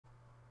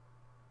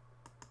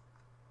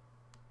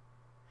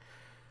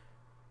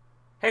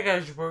Hey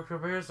guys, your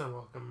board Bears, and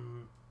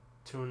welcome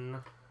to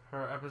another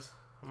episode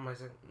of my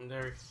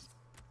secondary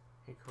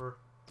career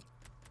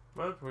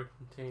mode. We're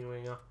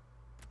continuing on,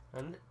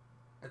 and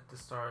at the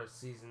start of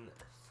season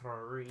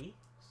 3,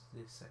 the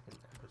second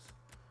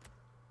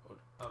episode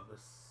of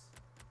this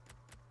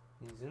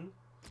season,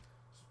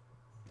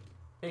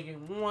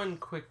 making one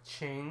quick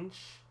change.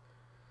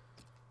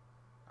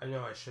 I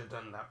know I should have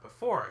done that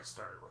before I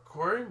started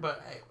recording,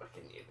 but hey, what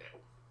can you do?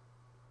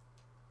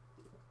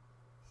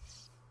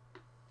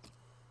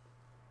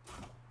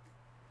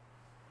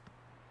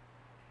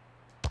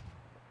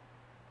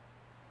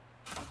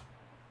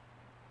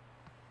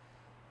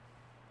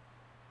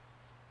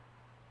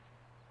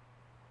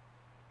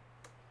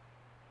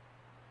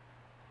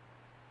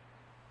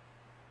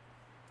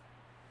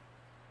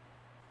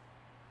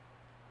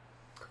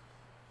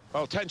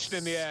 Well, tension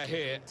in the air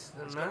here. It's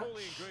got all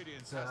the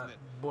ingredients, hasn't it?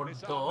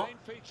 It's our main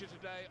feature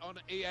today on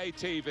EA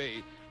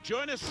TV.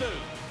 Join us soon.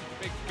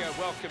 Big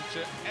welcome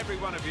to every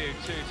one of you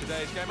to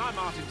today's game. I'm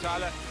Martin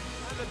Tyler,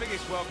 and the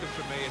biggest welcome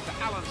from me is to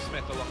Alan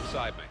Smith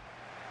alongside me.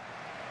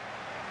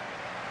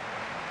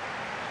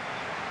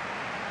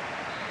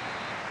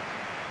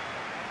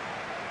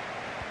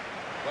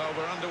 Well,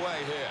 we're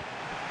underway here.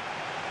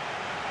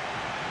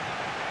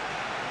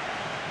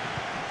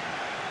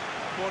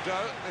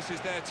 Bordeaux, this is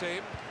their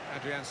team.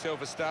 Adrian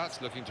Silva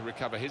starts, looking to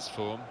recover his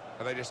form,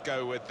 and they just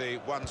go with the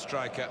one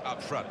striker up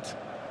front.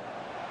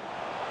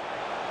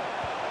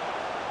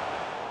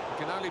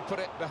 He can only put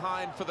it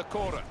behind for the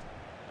corner.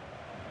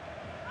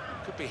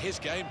 Could be his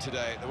game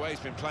today, the way he's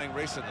been playing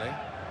recently.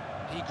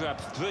 He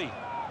grabbed 3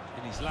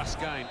 in his last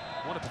game.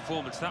 What a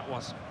performance that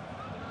was.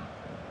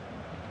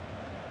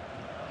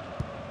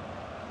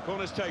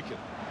 Corner's taken.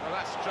 Well,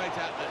 that's straight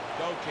at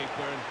the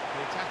goalkeeper, and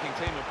the attacking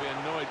team will be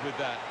annoyed with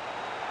that.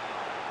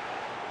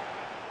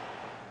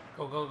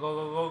 Go, go, go,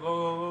 go, go, go,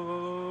 go,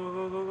 go,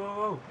 go, go, go,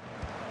 go.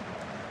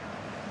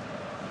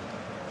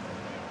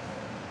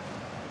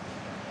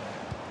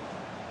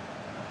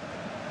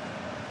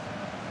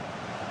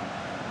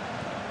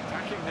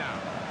 Attacking now.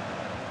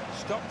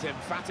 Stopped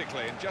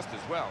emphatically and just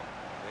as well.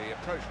 The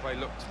approach play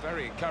looked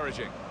very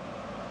encouraging.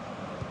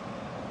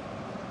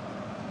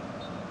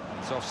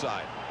 It's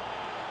offside.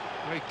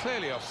 Very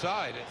clearly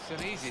offside.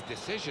 It's an easy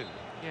decision.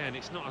 Yeah, and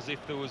it's not as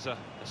if there was a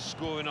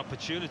scoring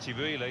opportunity,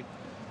 really.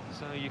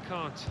 So you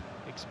can't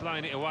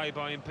explain it away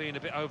by him being a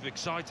bit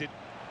overexcited.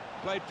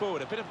 Played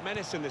forward, a bit of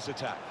menace in this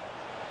attack.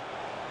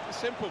 A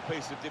simple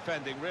piece of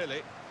defending,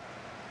 really.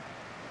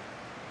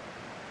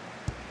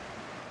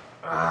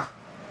 Ah.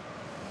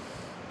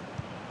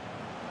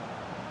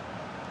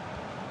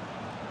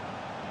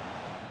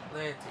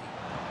 Letty.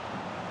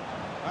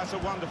 That's a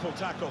wonderful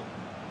tackle.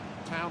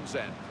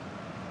 Townsend.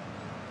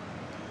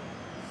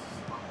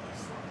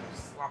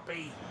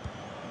 Sloppy.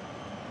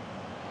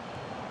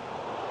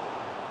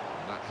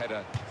 That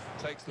header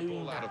takes the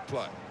ball out of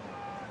play.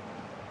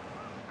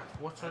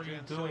 What are you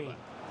doing?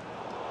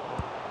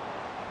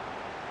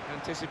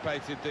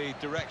 Anticipated the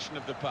direction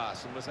of the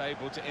pass and was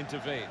able to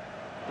intervene.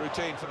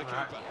 Routine for the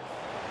keeper.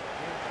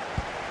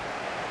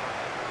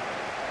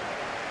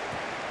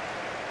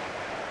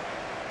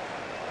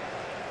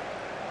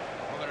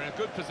 Well, they're in a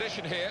good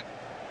position here.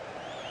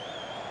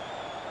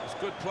 It was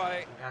good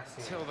play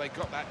until they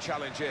got that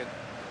challenge in.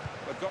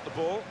 They've got the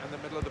ball in the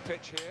middle of the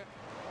pitch here.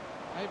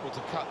 Able to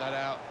cut that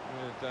out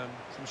with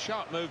some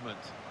sharp movement.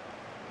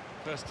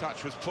 First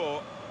touch was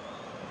poor.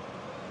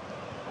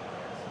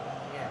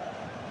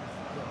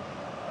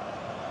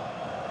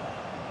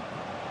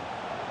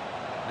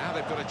 Now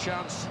they've got a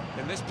chance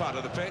in this part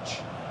of the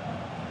pitch.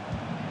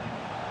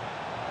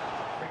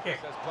 Free kick.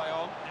 Says play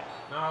on.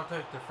 No, I'll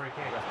take the free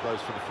kick. Ref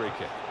blows for the free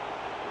kick.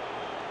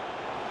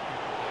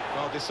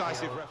 Well,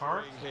 decisive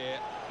refereeing here.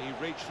 He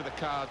reached for the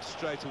card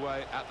straight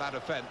away at that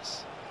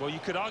offence. Well, you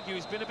could argue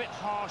he's been a bit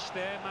harsh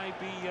there.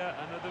 Maybe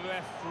another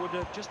ref would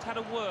have just had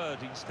a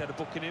word instead of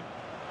booking him.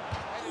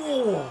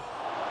 Ooh.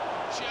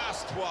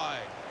 Just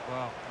wide.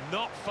 Well,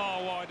 not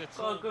far wide at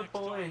all. Got a good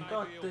ball in,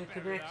 got the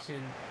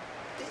connection.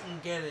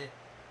 Didn't get it.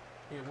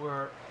 It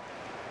were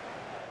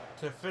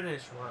to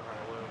finish where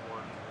I would have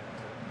wanted it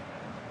to.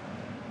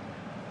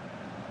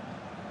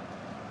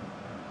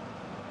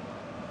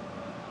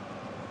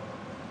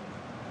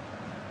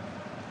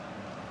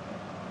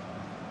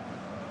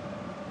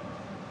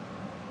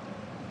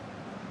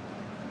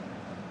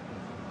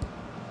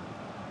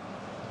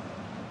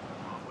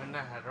 Win the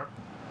header.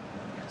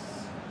 Yes.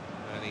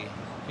 And he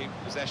keeps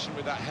possession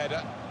with that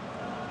header.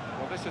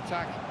 Well, this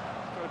attack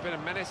has got a bit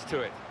of menace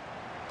to it.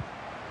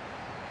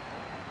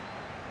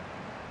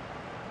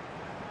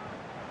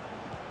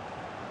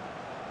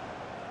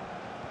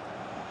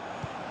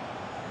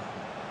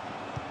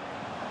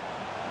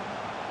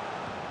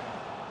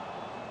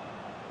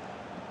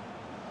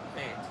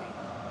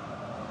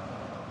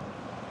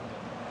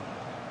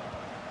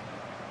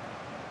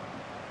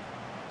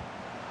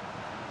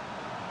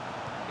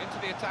 Into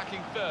the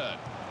attacking third.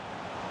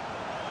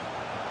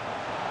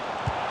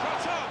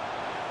 Shot up!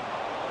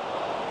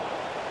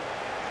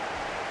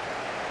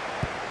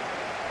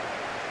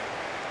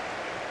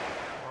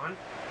 One.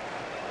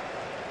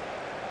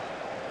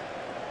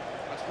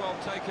 That's well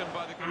taken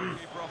by the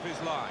goalkeeper off his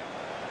line.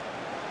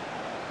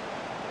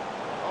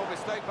 Oh,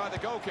 mistake by the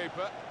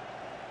goalkeeper.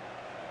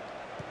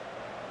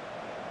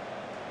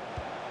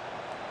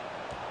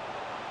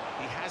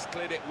 He has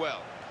cleared it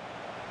well.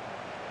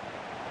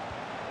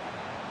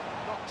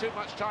 Not too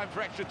much time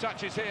for extra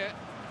touches here.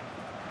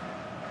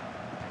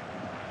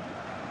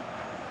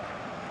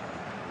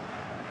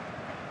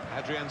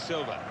 Adrian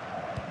Silva.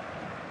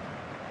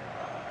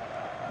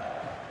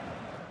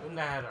 In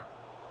the header.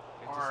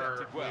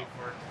 Intercepted well. Wait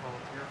for it to fall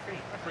to your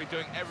feet. Referee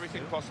doing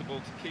everything possible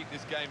to keep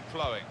this game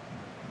flowing.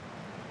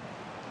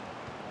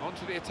 On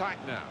to the attack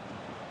now.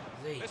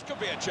 This could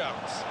be a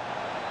chance.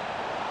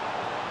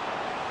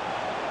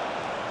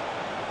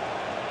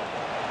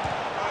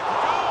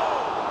 Goal!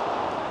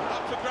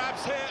 Up for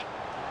grabs here.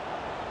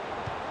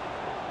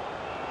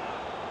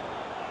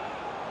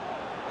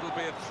 It'll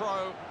be a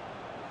throw.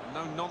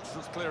 No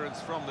nonsense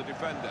clearance from the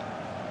defender.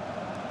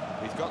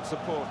 He's got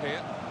support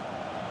here.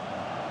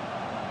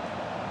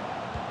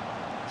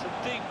 It's a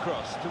deep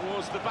cross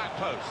towards the back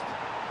post.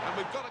 And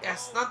we've got a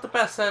yes, not the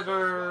best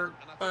header,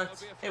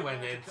 but it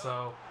went in,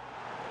 so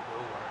it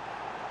will work.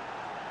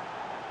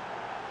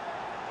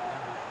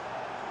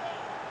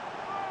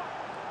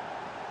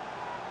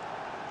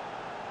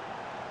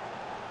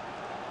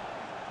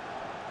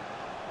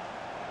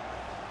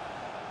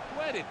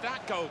 Where did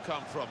that goal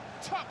come from?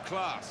 Top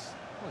class.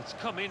 Well, it's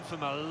come in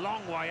from a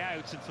long way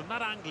out, and from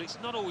that angle, it's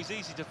not always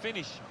easy to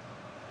finish.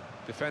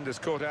 Defenders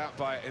caught out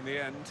by it in the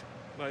end.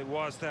 Well, it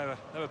was. They're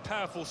a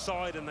powerful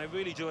side, and they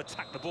really do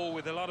attack the ball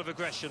with a lot of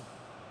aggression.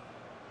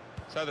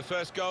 So the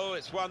first goal,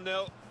 it's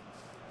 1-0.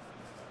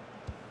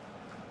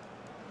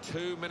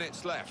 2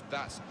 minutes left,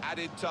 that's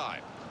added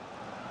time.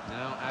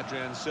 Now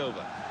Adrian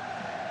Silva.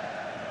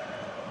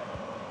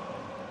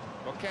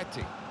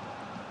 Bocchetti.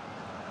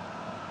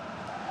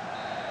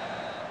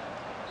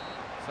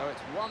 So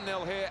it's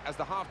 1-0 here as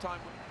the half-time.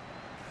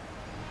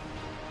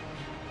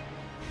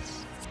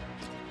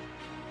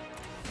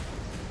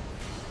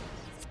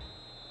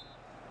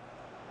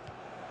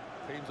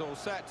 Team's all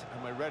set,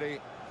 and we're ready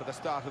for the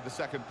start of the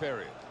second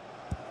period.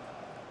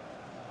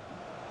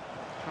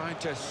 Trying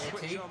to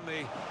switch on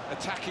the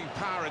attacking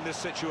power in this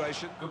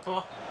situation. Good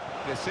ball.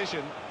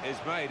 Decision is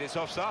made, it's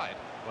offside.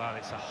 Well,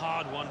 it's a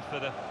hard one for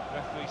the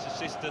referee's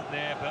assistant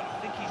there, but I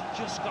think he's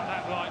just got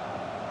that right.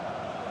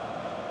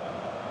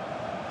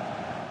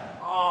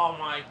 Oh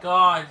my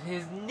God,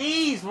 his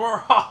knees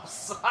were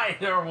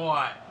offside or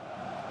what?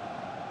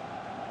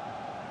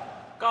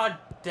 God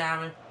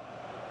damn it.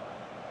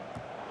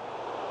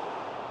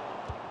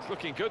 It's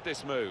looking good,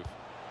 this move.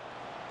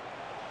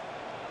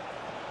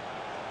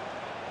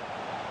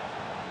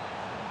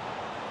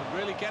 Can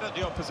really get at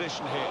the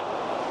opposition here.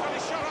 Got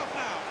his shot off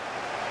now.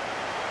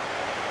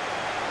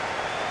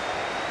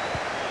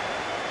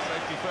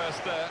 Safety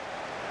first there.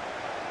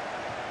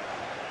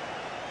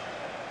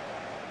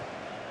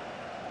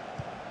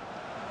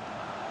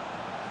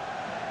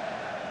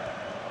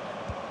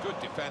 Good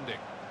defending.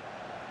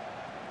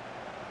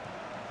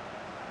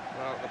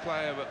 Well, the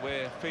player that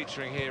we're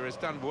featuring here has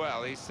done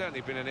well. He's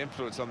certainly been an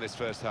influence on this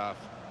first half.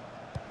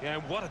 Yeah,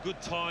 and what a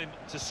good time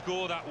to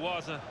score that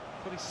was.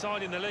 Put his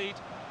side in the lead.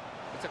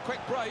 It's a quick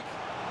break.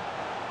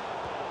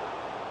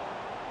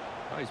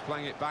 Well, he's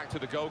playing it back to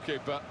the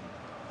goalkeeper.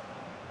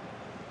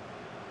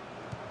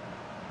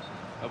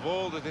 Of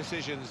all the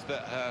decisions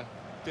that are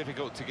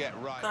difficult to get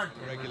right on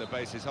a regular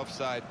basis,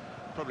 offside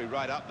probably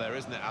right up there,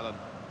 isn't it, Alan?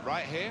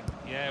 Right here?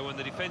 Yeah, when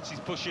the defence is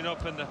pushing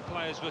up and the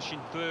players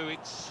rushing through,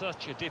 it's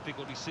such a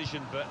difficult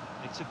decision, but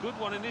it's a good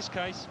one in this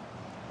case.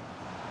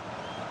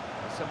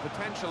 There's some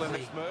potential in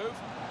this move.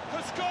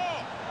 Could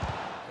score!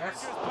 Yes.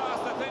 Just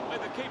past, I think,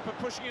 with the keeper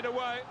pushing it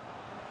away.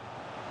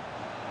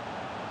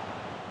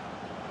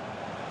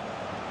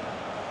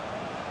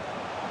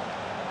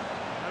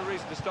 No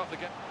reason to stop the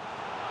game.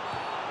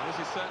 This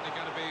is certainly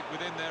going to be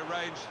within their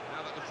range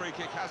now that the free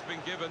kick has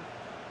been given.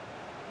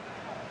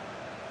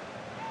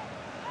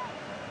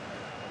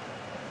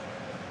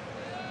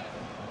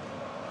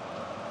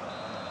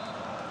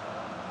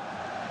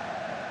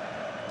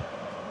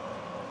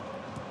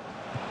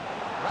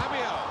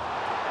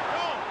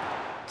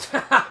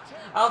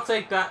 I'll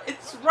take that.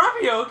 It's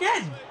Rabiot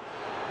again.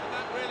 And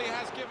that really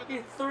has given He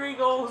had 3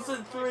 goals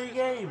in 3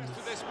 games.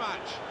 to this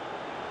match.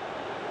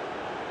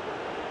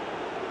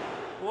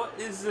 What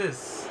is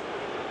this?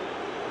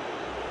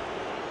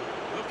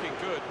 Looking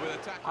good with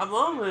attacking. I'm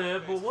on with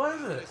it, but what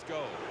is it? This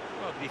goal.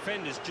 Well, the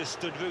defenders just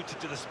stood rooted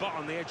to the spot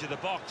on the edge of the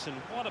box, and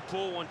what a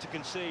poor one to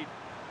concede.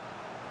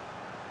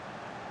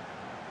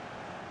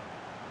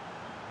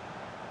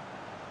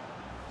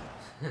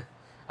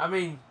 I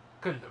mean,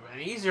 couldn't have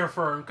been easier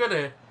for him, could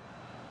it?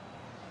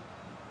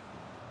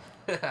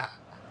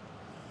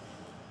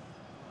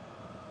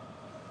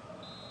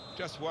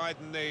 Just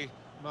widen the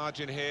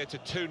margin here to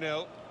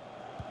 2-0.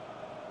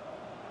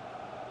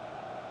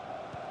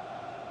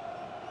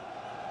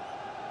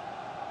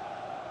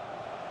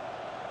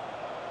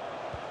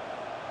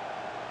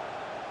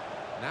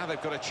 Now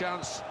they've got a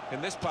chance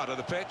in this part of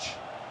the pitch.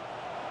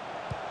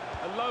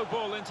 A low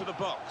ball into the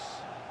box.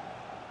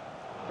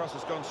 Cross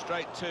has gone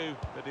straight to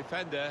the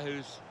defender,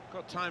 who's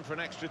got time for an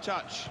extra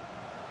touch.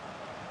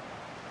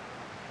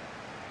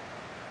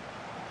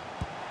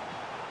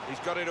 He's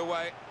got it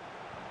away.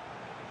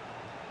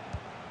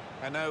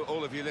 I know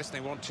all of you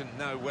listening want to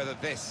know whether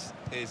this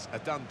is a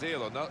done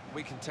deal or not.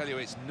 We can tell you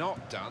it's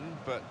not done,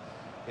 but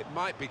it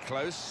might be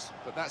close,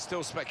 but that's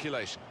still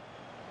speculation.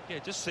 Yeah,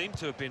 it just seemed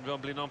to have been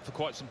rumbling on for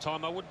quite some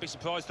time. I wouldn't be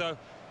surprised, though,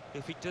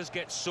 if it does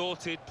get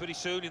sorted pretty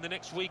soon in the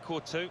next week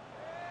or two.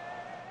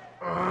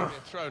 A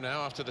throw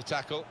now after the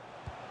tackle.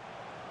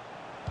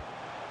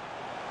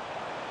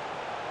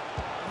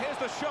 And here's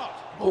the shot.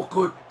 Oh,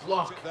 good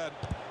block. Then.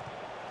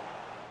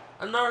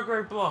 Another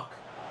great block.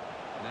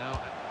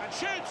 Now, and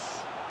shoots!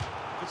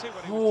 You can see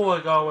what he Oh, was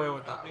I got away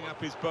with that. opening up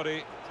his body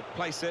to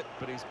place it,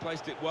 but he's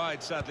placed it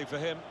wide, sadly for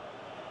him.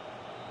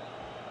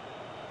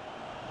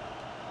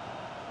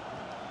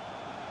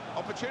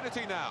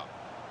 Opportunity now.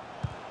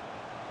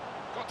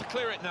 Got to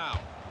clear it now.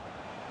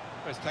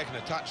 Well, he's taken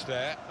a touch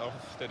there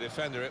off the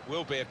defender. It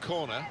will be a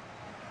corner.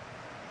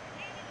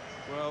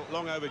 Well,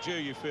 long overdue,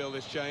 you feel,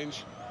 this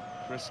change.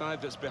 For a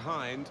side that's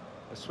behind,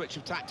 a switch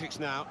of tactics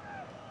now.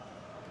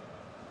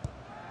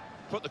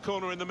 Put the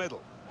corner in the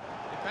middle.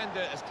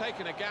 Defender has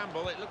taken a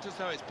gamble. It looks as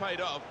though it's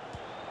paid off.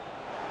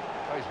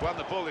 Oh, he's won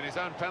the ball in his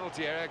own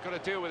penalty area. Got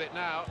to deal with it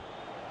now.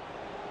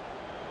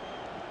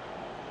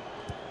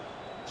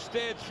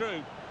 Steered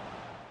through.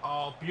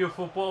 Oh,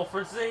 beautiful ball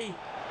for Z.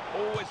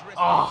 Always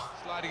risky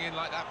sliding in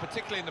like that,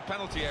 particularly in the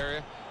penalty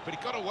area, but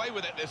he got away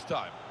with it this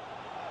time.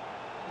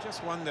 I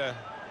just wonder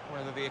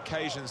whether the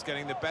occasion's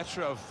getting the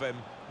better of him.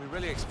 We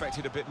really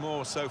expected a bit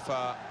more so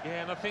far.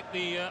 Yeah, and I think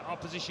the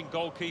opposition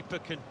goalkeeper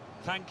can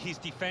thank his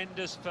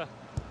defenders for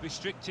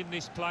restricting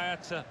this player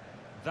to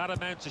that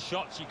amount of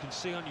shots you can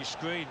see on your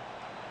screen.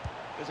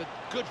 There's a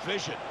good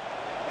vision.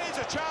 Here's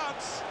a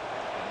chance!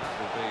 And that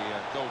will be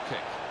a goal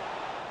kick.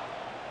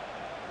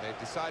 They've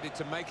decided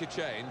to make a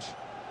change,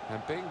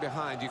 and being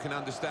behind, you can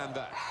understand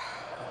that.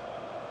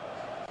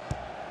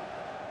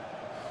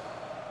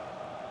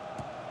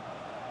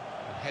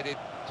 And headed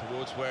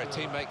towards where a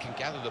teammate can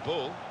gather the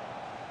ball.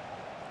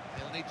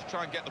 They'll need to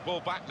try and get the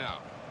ball back now.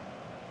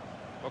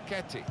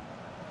 Bocchetti.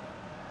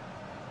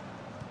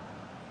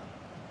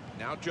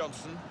 Now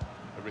Johnson,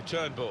 a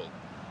return ball.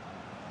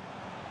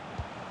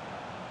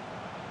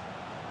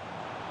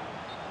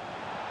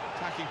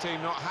 Attacking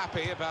team not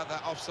happy about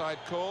that offside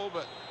call,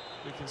 but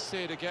we can see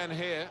it again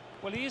here.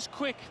 Well, he is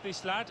quick,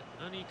 this lad,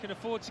 and he can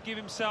afford to give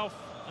himself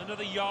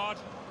another yard.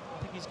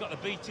 I think he's got the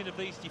beating of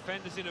these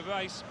defenders in a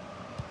race.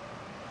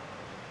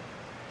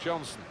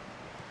 Johnson.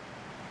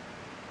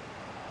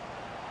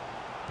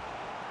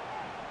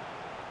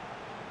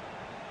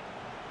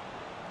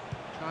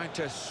 Trying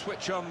to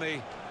switch on the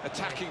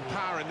attacking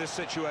power in this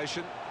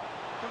situation.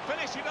 Can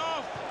finish it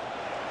off!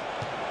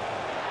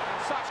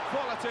 Such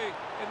quality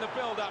in the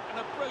build-up and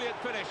a brilliant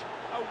finish.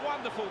 A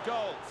wonderful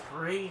goal.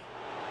 3-0.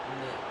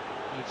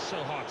 It's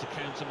so hard to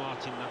counter,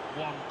 Martin,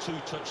 that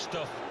 1-2 touch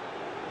stuff.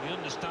 The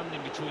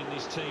understanding between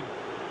this team.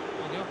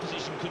 Well, the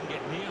opposition couldn't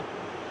get near.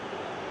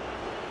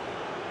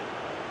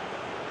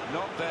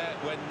 Not there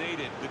when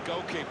needed. The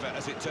goalkeeper,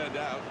 as it turned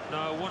out.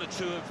 No, 1 or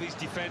 2 of these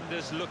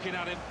defenders looking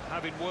at him,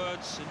 having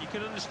words, and you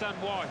can understand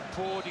why.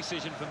 Poor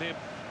decision from him.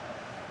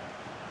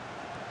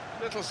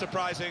 Little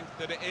surprising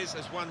that it is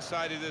as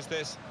one-sided as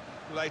this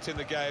late in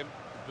the game,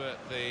 but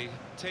the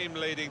team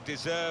leading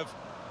deserve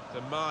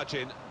the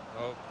margin.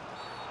 Oh,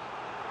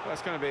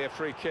 that's going to be a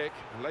free kick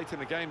late in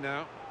the game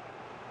now.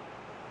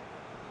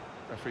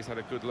 Referee's had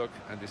a good look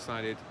and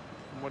decided,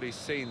 from what he's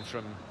seen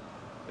from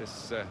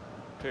this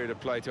period of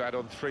play, to add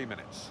on 3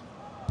 minutes.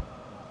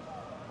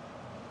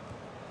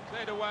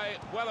 Cleared away,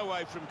 well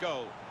away from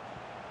goal.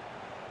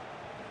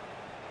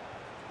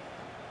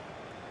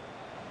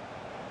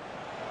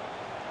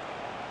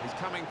 He's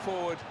coming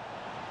forward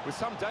with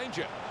some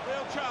danger.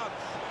 Real chance.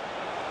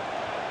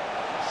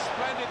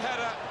 Splendid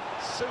header,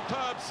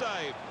 superb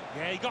save.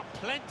 Yeah, he got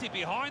plenty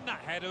behind that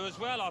header as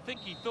well. I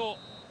think he thought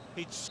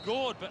he'd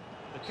scored, but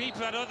the keeper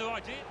had other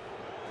ideas.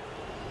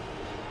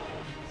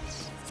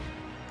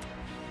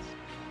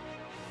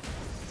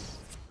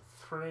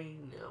 Three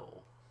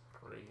nil.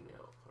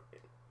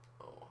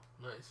 Oh,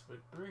 nice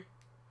victory.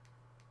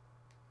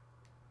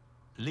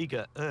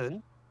 Ligue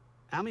 1,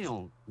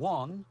 Amiens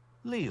 1,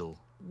 Lille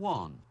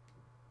 1,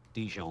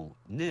 Dijon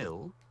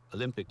 0,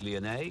 Olympique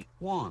Lyonnais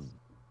 1,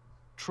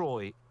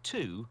 Troyes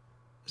 2,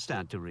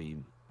 Stade de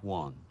Reims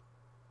 1,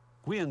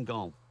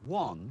 Guingamp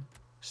 1,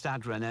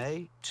 Stade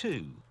Rennais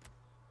 2,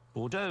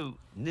 Bordeaux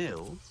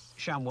 0,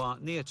 Chamois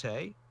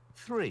Niotais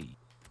 3,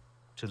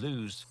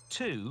 Toulouse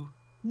 2,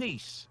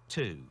 Nice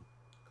 2.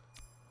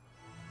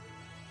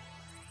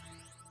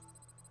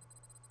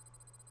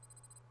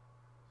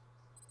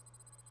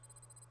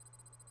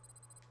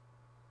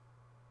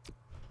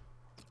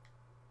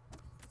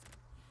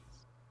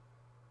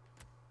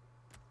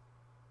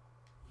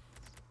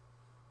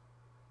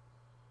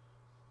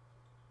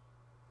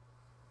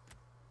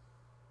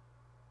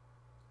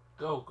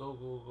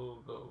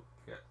 Go.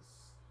 Yes.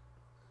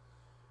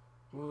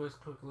 Move as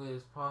quickly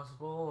as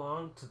possible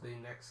on to the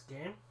next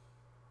game.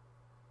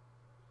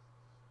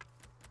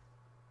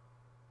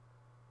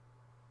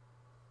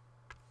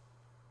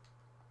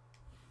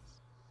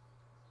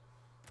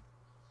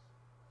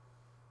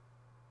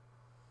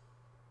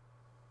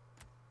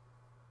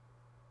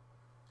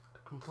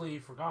 completely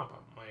forgot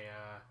about my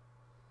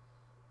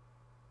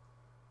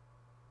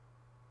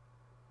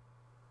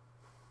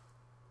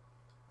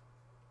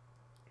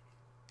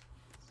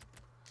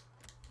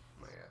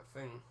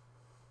thing.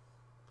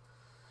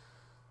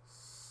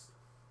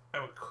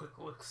 Have a quick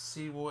look,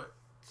 see what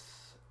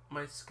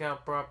my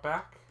scout brought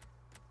back.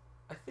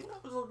 I think I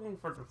was looking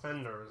for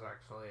defenders,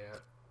 actually,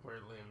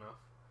 weirdly enough.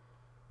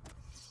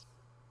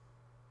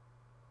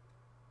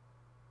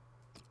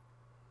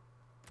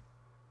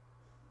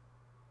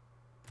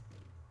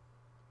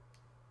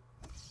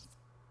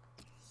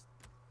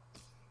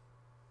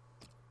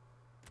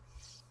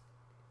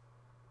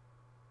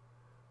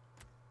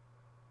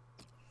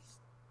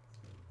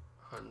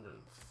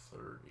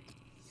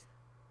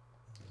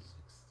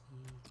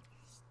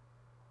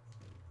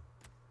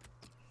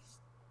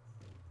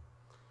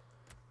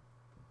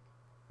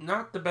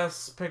 Not the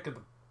best pick of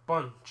the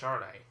bunch, are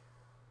they?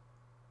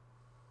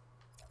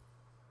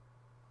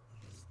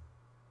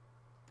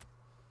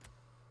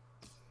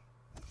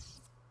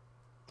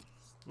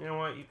 You know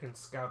what? You can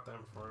scout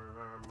them for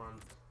another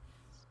month.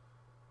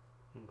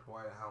 And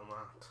why the hell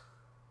not?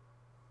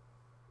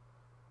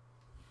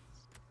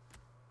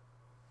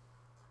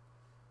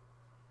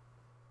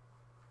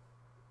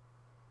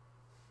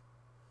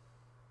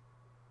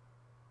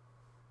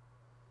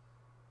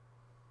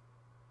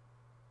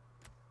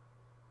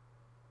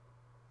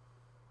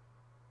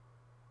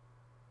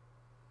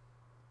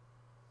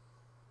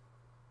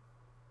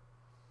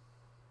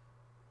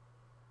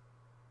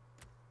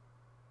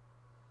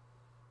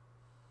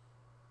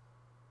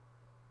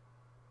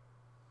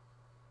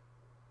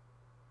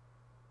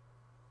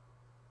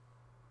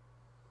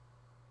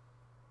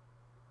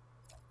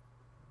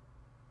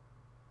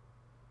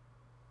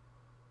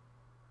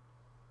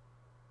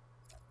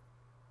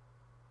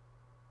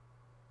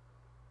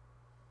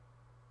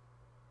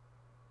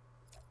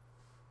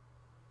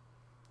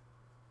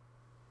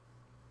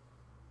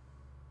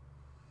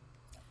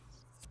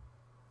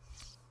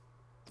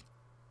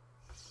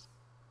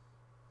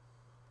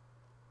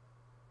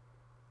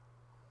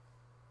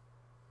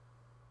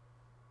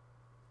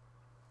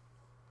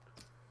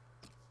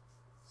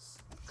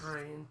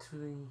 Straight into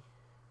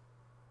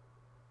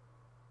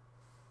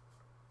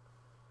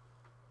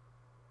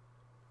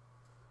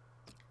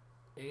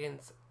the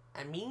against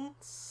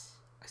Amiens.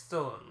 I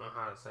still don't know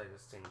how to say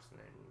this team's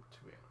name, to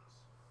be honest.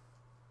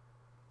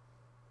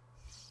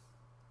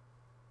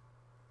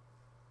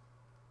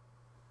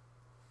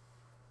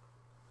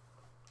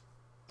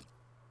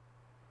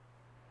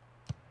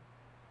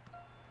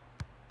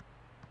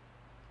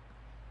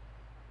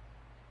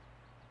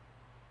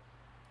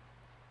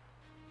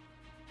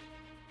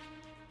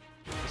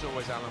 As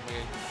always, Alan, we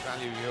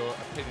value your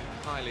opinion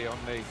highly on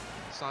the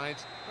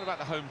sides. What about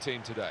the home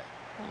team today?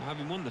 Well,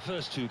 having won the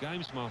first two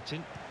games,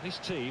 Martin, this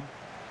team,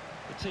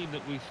 the team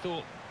that we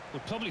thought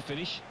would probably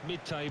finish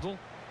mid-table,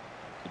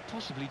 could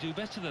possibly do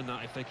better than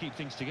that if they keep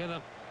things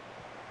together.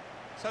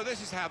 So this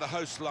is how the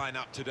hosts line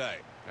up today.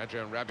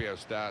 Adrien Rabiot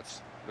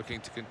starts, looking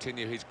to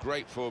continue his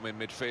great form in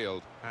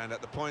midfield. And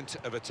at the point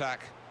of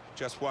attack,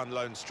 just one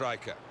lone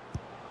striker.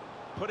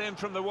 Put in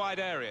from the wide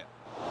area.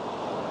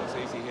 It's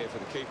easy here for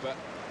the keeper.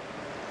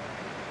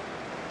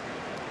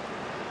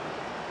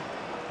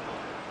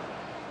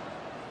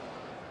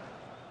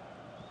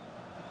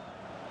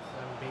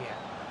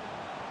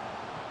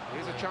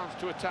 Here's a chance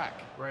to attack.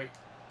 Right.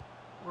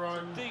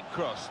 Run. Deep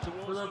cross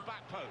towards the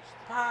back post.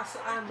 Pass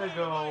and the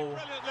goal.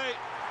 Brilliantly.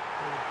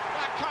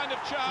 That kind of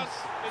chance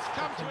has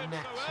come to him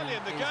so early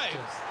in the game.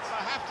 But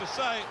I have to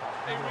say,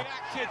 he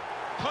reacted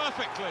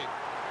perfectly.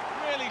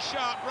 Really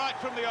sharp right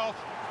from the off.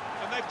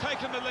 And they've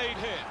taken the lead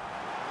here.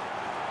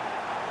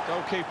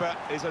 Goalkeeper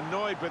is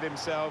annoyed with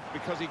himself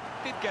because he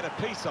did get a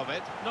piece of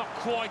it. Not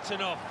quite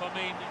enough. I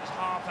mean, it was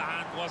half a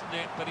hand, wasn't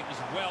it? But it was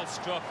well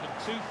struck and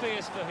too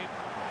fierce for him.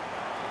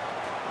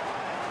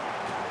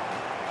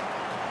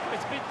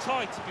 It's been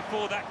tight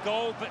before that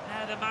goal, but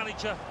now the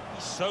manager,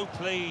 he's so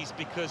pleased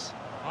because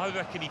I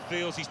reckon he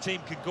feels his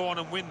team could go on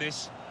and win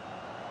this.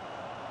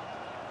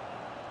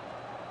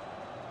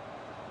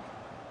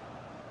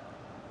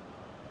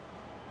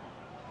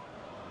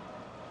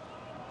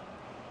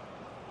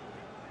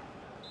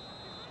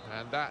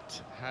 And that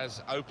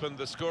has opened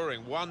the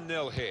scoring.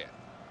 1-0 here.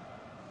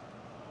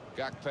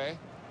 Gakpe.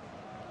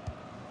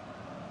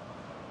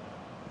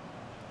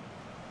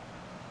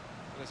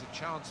 There's a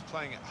chance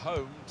playing at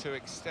home to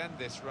extend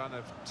this run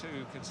of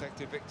 2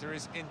 consecutive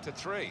victories into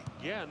 3.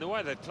 Yeah, and the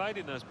way they played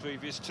in those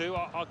previous 2,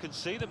 I can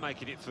see them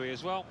making it 3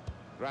 as well.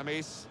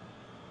 Ramis.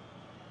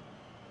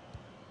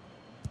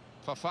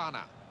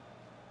 Fofana.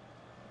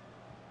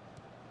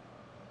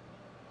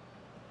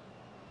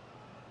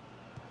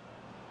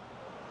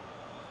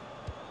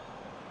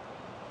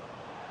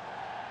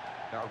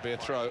 That would be a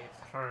throw.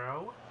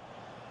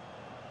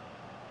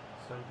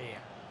 Zambia.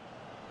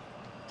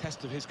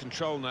 Test of his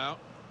control now.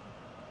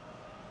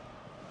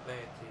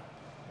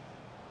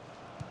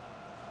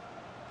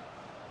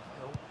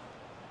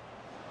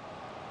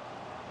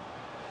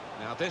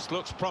 Now this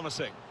looks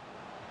promising.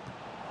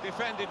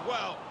 Defended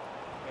well.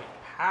 It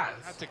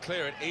has. Had to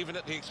clear it even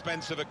at the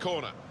expense of a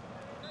corner.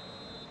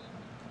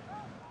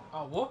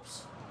 Oh,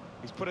 whoops.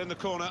 He's put in the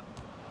corner.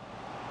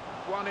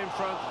 One in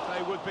front,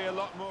 they would be a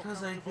lot more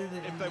Because I did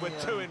it if in they were the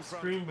two in front.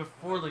 screen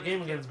before the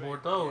game against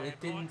Bordeaux. It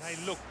didn't. They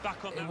look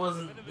back on It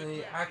wasn't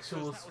the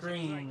actual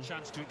screen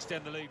chance to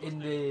extend the lead in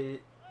the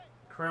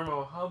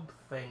Cremo Hub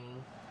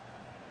thing.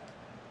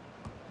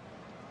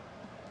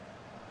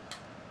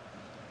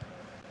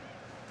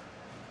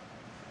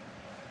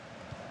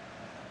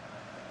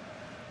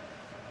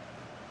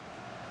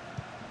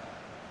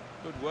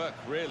 Good work,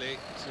 really,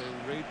 to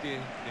read the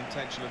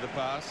intention of the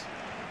pass.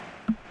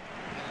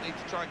 They need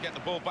to try and get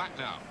the ball back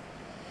now.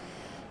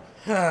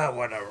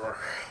 Whatever.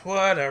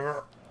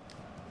 Whatever.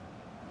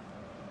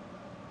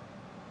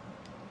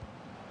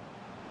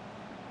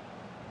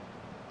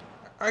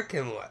 I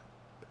can let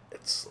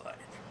it slide.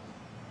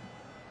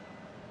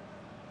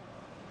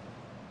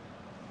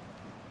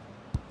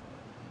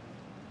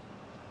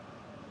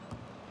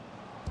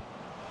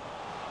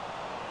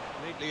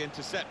 Neatly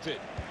intercepted.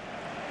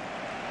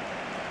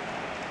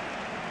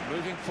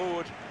 Moving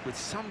forward with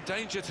some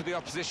danger to the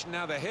opposition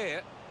now they're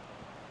here.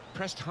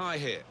 Pressed high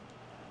here.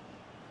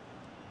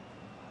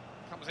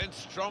 Comes in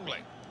strongly.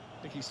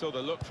 I think he saw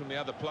the look from the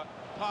other player.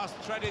 Pass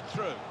threaded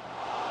through.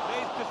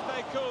 Needs to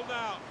stay cool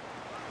now.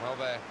 Well,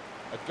 they're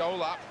a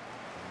goal up.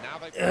 Now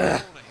they've got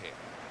a corner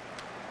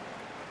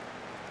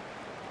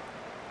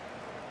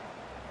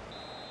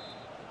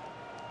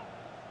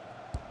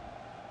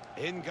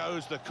here. In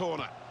goes the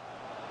corner.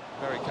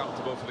 Very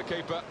comfortable for the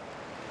keeper.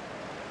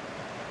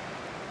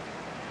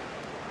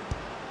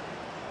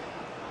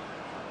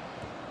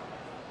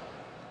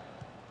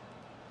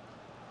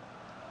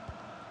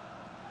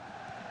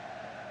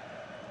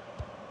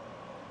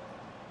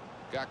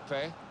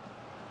 Gakpe.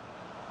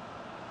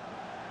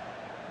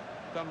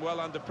 Done well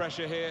under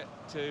pressure here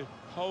to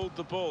hold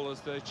the ball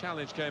as the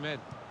challenge came in.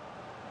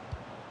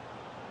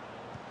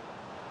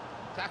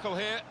 Tackle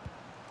here.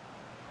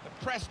 They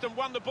pressed and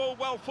won the ball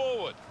well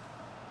forward.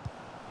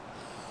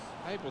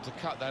 Able to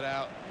cut that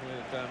out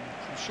with some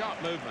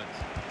sharp movement.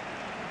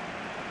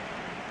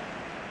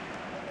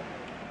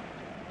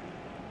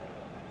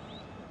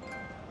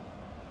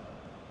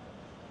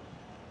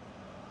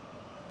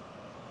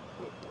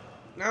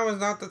 Now is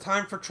not the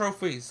time for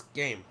trophies.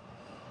 Game.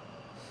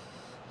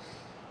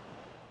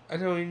 I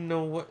don't even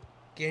know what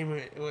game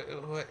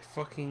what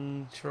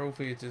fucking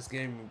trophy it just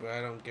gave me, but I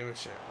don't give a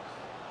shit.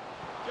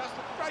 Just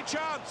a great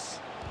chance.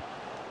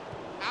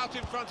 Out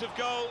in front of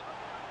goal.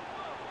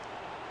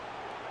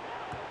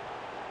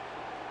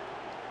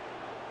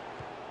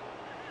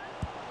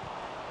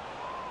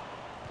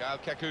 Gal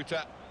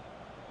Kakuta.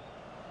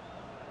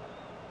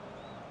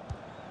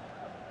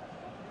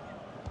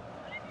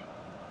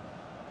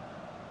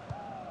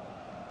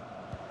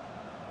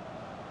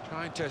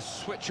 Trying to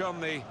switch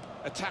on the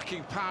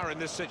attacking power in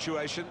this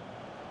situation.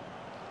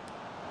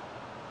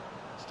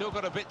 Still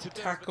got a bit to do.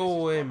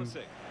 Tackle him. Just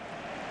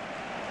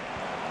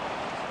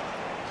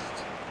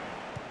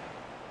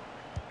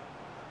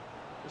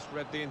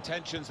read the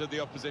intentions of the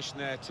opposition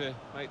there to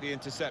make the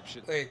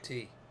interception. AT.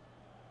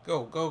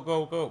 Go, go,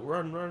 go, go.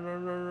 Run, run,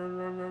 run, run, run,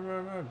 run, run,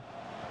 run, run.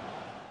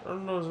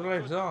 Run those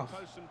legs off.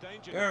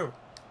 Go.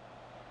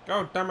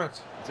 Go, damn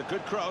it. It's a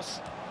good cross.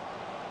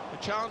 A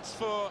chance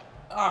for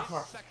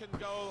the second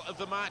goal of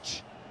the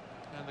match.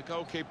 And the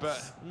goalkeeper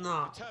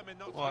determined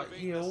not what to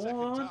be you the second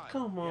want? time.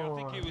 Come on. Yeah, I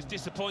think he was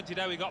disappointed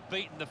how he got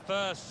beaten the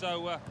first,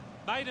 so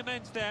made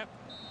amends there.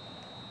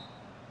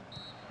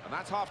 And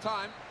that's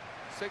half-time.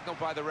 Signalled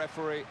by the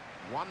referee.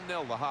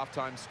 1-0 the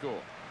half-time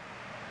score.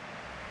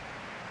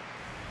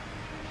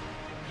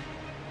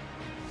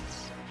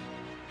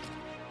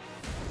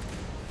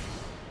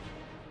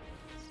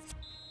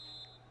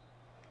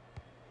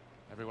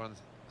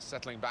 Everyone's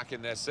settling back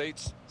in their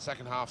seats.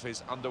 Second half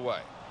is underway.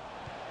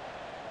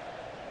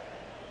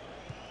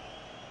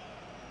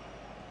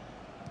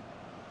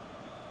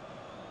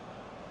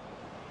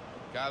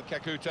 Gal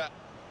Kakuta.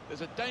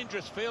 There's a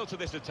dangerous feel to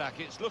this attack.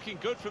 It's looking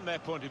good from their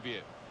point of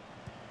view.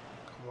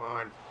 Come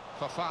on.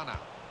 Fofana.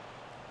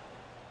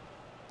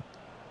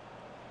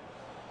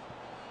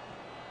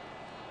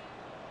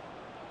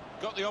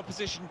 Got the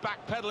opposition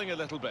backpedaling a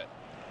little bit.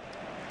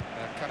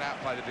 Cut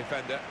out by the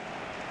defender.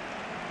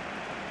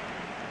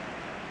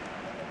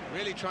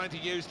 Really trying to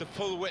use the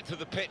full width of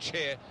the pitch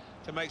here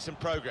to make some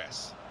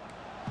progress.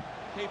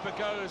 Keeper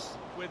goes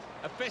with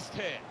a fist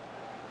here.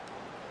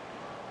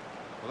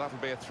 Well, that'll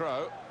be a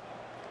throw.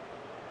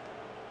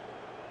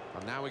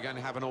 And now we're going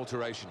to have an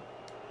alteration.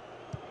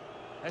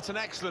 It's an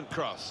excellent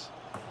cross.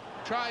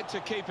 Tried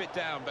to keep it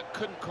down, but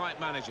couldn't quite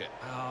manage it.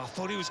 Oh, I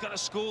thought he was going to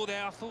score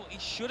there. I thought he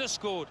should have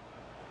scored.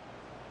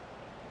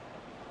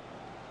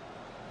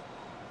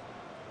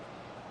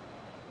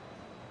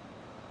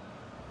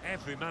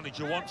 Every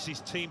manager wants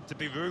his team to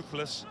be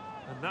ruthless,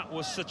 and that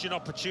was such an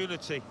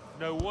opportunity.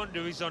 No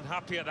wonder he's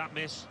unhappy at that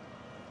miss.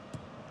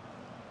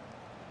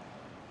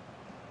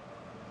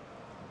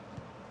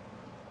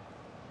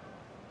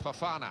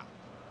 Fofana.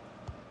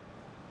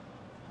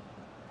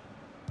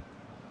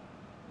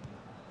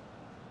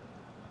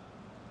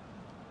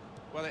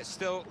 Well, it's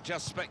still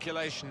just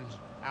speculation,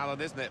 Alan,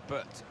 isn't it?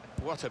 But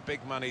What a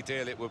big money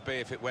deal it would be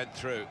if it went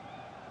through.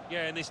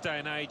 Yeah, in this day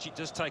and age, it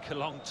does take a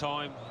long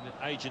time.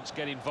 Agents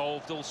get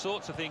involved, all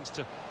sorts of things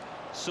to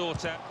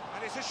sort out.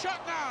 And it's a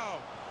shot now!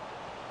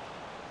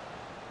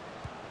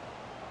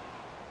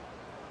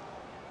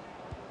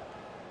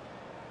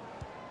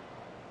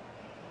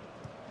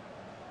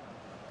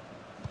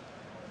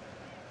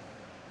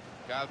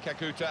 Gal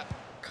Kakuta.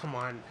 Come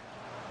on.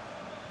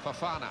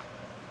 Fofana.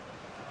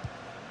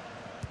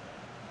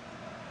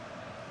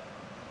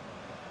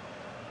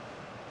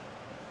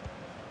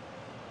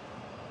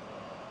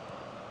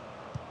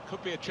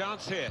 Could be a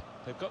chance here.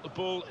 They've got the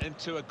ball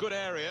into a good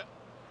area. It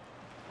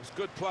was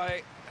good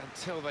play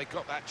until they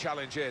got that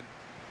challenge in.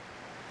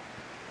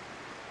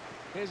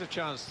 Here's a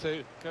chance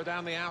to go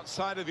down the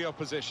outside of the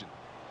opposition.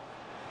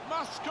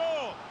 Must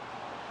score!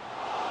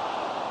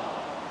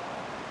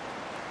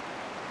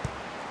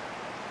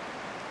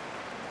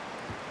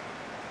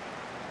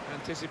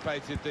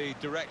 Anticipated the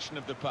direction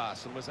of the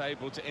pass and was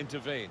able to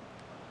intervene.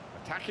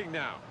 Attacking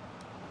now.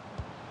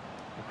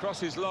 The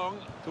cross is long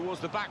towards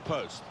the back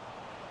post.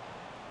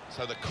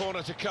 So the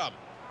corner to come.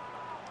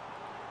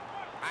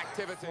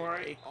 Activity For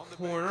a on the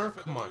corner, bench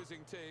for come the on.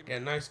 losing team.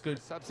 Get a nice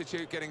good.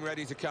 Substitute getting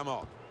ready to come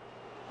on.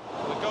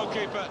 The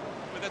goalkeeper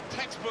with a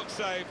textbook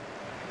save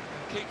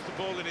and keeps the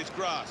ball in his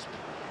grasp.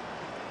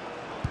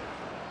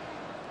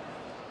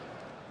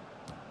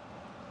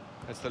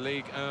 That's the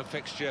league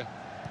fixture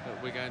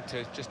that we're going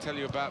to just tell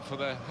you about for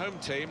the home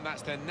team.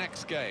 That's their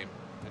next game,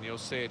 and you'll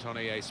see it on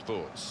EA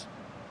Sports.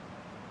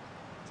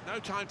 There's no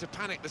time to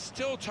panic. There's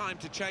still time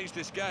to change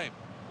this game.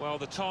 Well,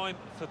 the time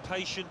for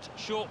patient,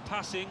 short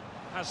passing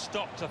has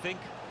stopped, I think,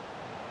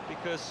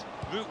 because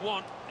Route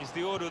 1 is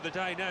the order of the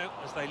day now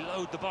as they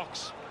load the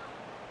box.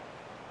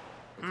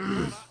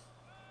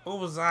 What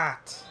was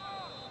that?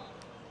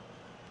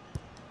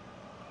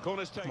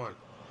 Corner's taken. Come on.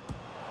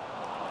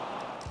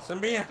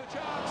 Zambia. The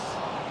chance.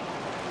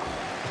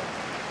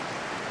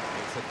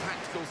 It's a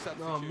tactical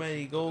substitution. Not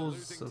many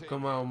goals have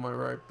come out of my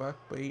right back,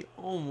 but he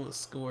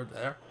almost scored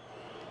there.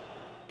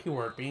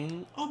 Keyword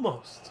being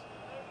almost.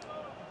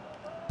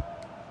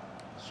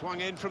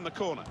 Swung in from the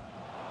corner.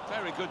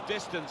 Very good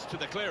distance to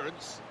the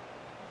clearance.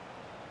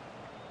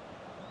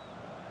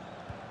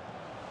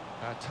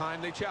 A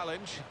timely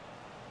challenge.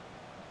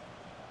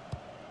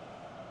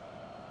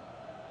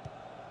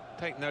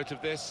 Take note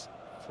of this.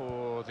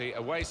 For the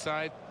away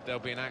side, there'll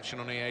be an action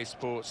on EA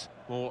Sports,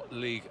 more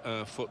League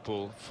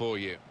football for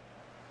you.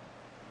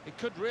 It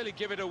could really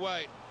give it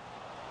away.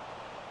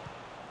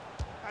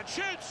 And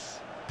shoots!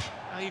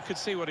 You could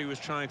see what he was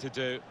trying to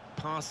do.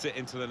 Passed it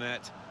into the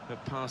net,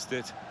 but passed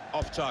it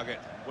off target,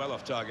 well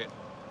off target.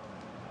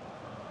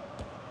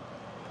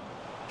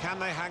 Can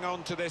they hang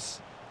on to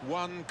this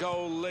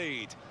one-goal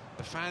lead?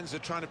 The fans are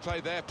trying to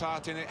play their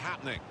part in it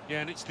happening. Yeah,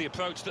 and it's the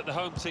approach that the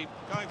home team...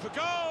 Going for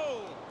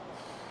goal!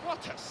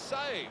 What a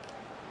save!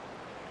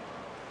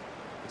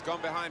 It's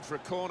gone behind for a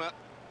corner.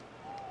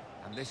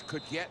 And this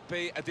could yet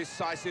be a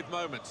decisive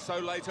moment, so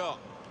late on.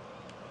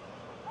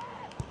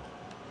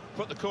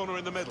 Put the corner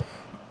in the middle.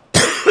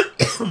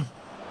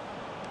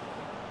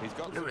 He's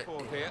got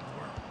support here.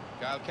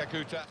 Gal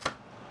Kakuta.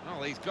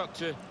 Well, he's got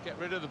to get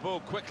rid of the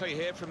ball quickly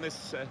here from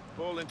this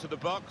ball into the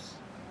box.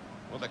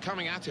 Well, they're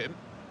coming at him.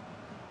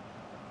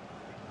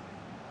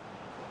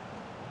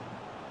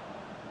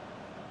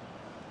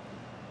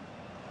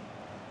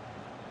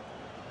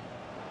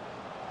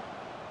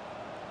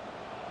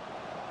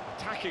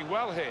 Attacking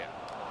well here.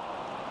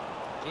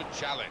 Good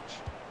challenge.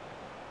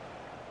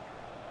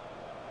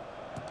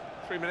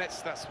 3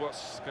 minutes, that's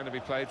what's going to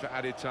be played for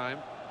added time.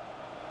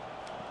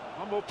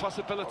 One more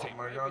possibility. Oh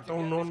my God!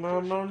 Oh no!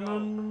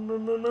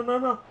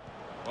 No!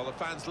 Well, the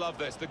fans love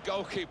this. The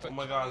goalkeeper. Oh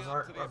my God!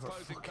 That's a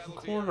fucking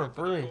corner,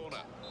 brilliant.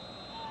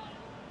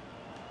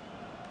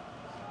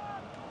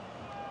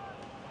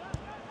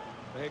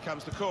 Here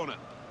comes the corner.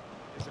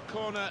 It's a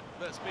corner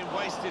that's been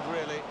wasted,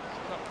 really.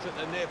 Stopped at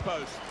the near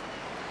post.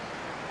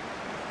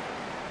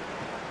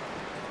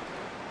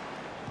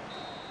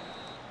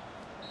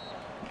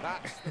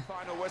 That's the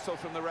final whistle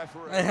from the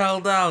referee. I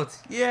held out.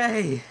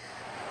 Yay!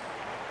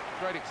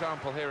 Great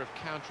example here of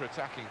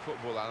counter-attacking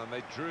football, Alan.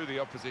 They drew the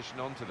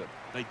opposition onto them.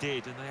 They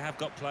did, and they have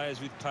got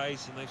players with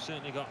pace, and they've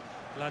certainly got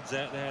lads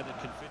out there that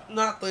can fit.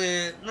 Not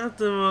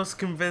the most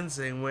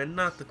convincing win,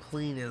 not the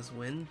cleanest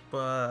win,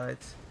 but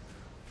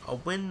a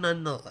win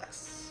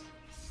nonetheless.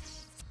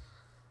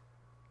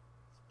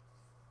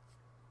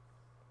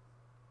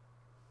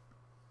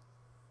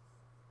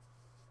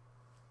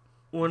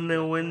 When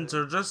the wins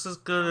are just as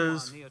good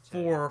as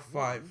 4 or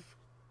 5.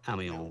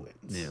 Amiens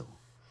 0.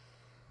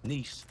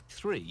 Nice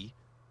 3,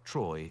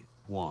 Troyes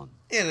 1.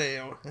 Yeah, they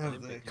don't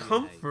have the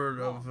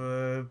comfort of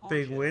a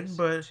big win,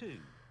 but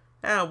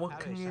what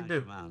can you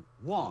do?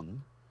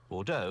 1,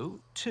 Bordeaux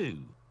 2,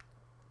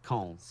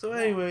 Caen. So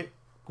anyway,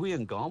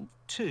 Guingamp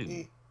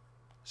 2,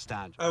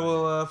 Stade. I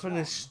will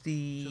finish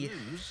the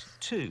Toulouse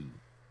 2.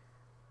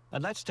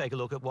 And let's take a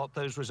look at what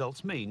those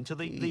results mean to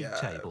the league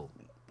table.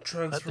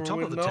 transfer At the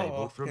top of the window table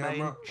off remain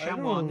camera. I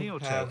Chamois don't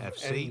Niotais have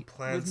FC any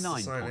plans with to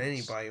 9 sign points.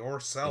 anybody or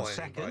sell In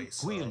anybody, second,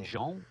 so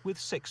Guiljean with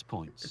 6 it's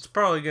points.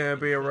 probably going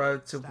to be a In third,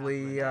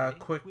 relatively Stade Rennais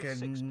quick with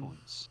 6 and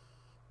points.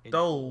 In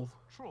dull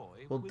fourth,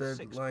 Troyes well with 6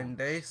 deadline points.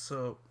 day.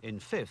 So, In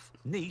fifth,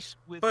 Nice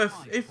with but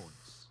 5 if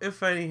points.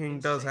 if anything In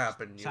does sixth,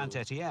 happen,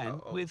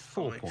 Saint-Étienne with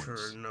 4 I'll make points.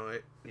 sure to know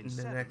it In in the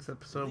seventh, next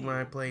episode Lille when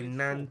I play with 4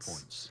 Nantes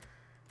points.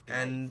 In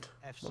and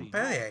eighth, FC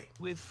Montpellier. Nantes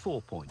with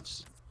 4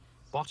 points.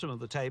 Bottom of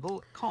the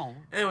table, Caen.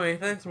 Anyway,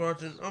 thanks for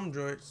watching. I'm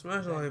Joy.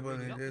 Smash the Then like button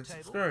moving if up you the did,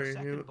 table, subscribe if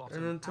second you, bottom,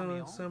 and until Amiens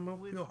next time, I hope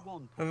with you all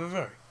 1 have a point.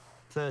 very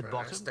Third nice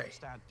bottom, day.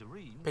 Stade de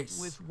Reims Peace.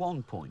 with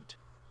 1 point.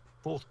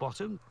 Fourth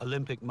bottom,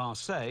 Olympique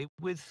Marseille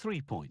with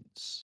 3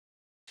 points.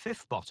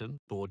 Fifth bottom,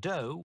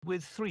 Bordeaux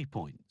with 3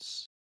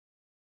 points.